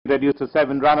reduced to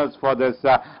 7 runners for this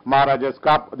Maharaja's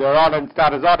Cup. They're all in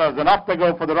starters orders, and off they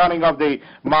go for the running of the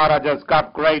Maharaja's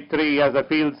Cup Grade 3 as the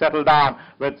field settled down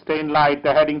with Stainlight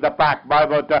heading the pack by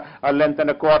about a length and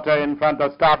a quarter in front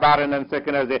of Star Baron, and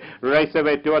second as they race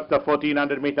away towards the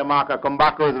 1400-meter marker.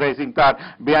 Kambaku is racing third.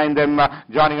 Behind them,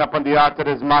 joining up on the archer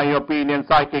is My Opinion.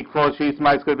 Psychic Force,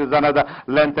 Shesmyscript is another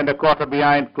length and a quarter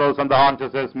behind. Close on the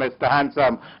haunches is Mr.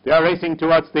 Handsome. They are racing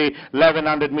towards the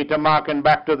 1100-meter mark and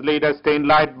back to the leader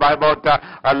Stainlight by about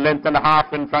a length and a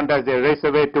half in front as they race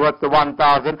away towards the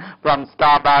 1000 from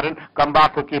Star Baron.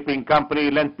 Kambaku keeping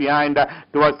company. Length behind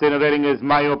towards the inner railing is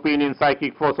My Opinion.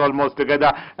 Psychic Force almost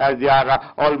together as they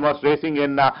are almost racing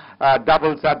in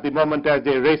doubles at the moment as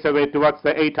they race away towards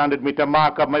the 800-meter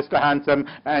mark of Mr. Handsome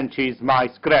and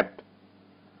Shesmyscript.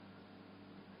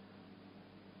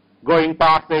 Going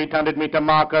past the 800-meter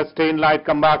marker, Stainlight,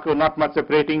 Kambaku, not much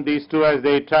separating these two as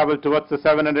they travel towards the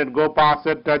 700, go past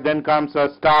it. Then comes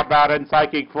Star Baron,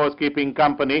 Psychic Force keeping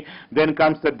company. Then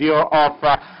comes the duo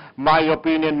of My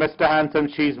Opinion, Mr. Handsome,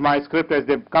 Shesmyscript as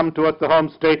they come towards the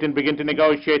home straight and begin to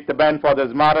negotiate the bend for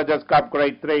this Maharaja's Cup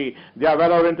Grade 3. They are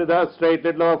well over into the straight,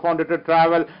 little over 400 to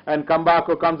travel, and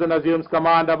Kambaku comes and assumes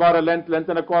command about a length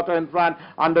and a quarter in front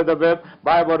under the whip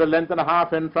by about a length and a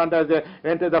half in front as they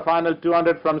enter the final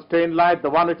 200 from Stainlight. The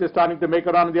one which is starting to make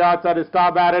a run on the outside is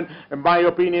Star Baron. My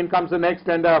Opinion comes the next,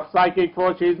 and Psychic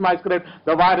Force, Shesmyscript,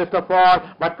 the widest of all,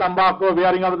 but Kambaku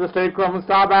veering out of the straight from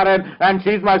Star Baron, and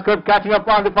Shesmyscript catching up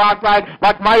on the far side,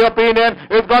 but My Opinion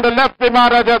is going to left the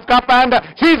Maharaja's Cup, and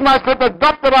Shesmyscript has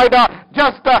dropped the rider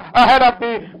just ahead of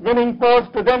the winning post.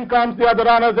 Then comes the other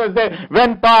runners as they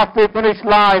went past the finish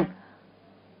line.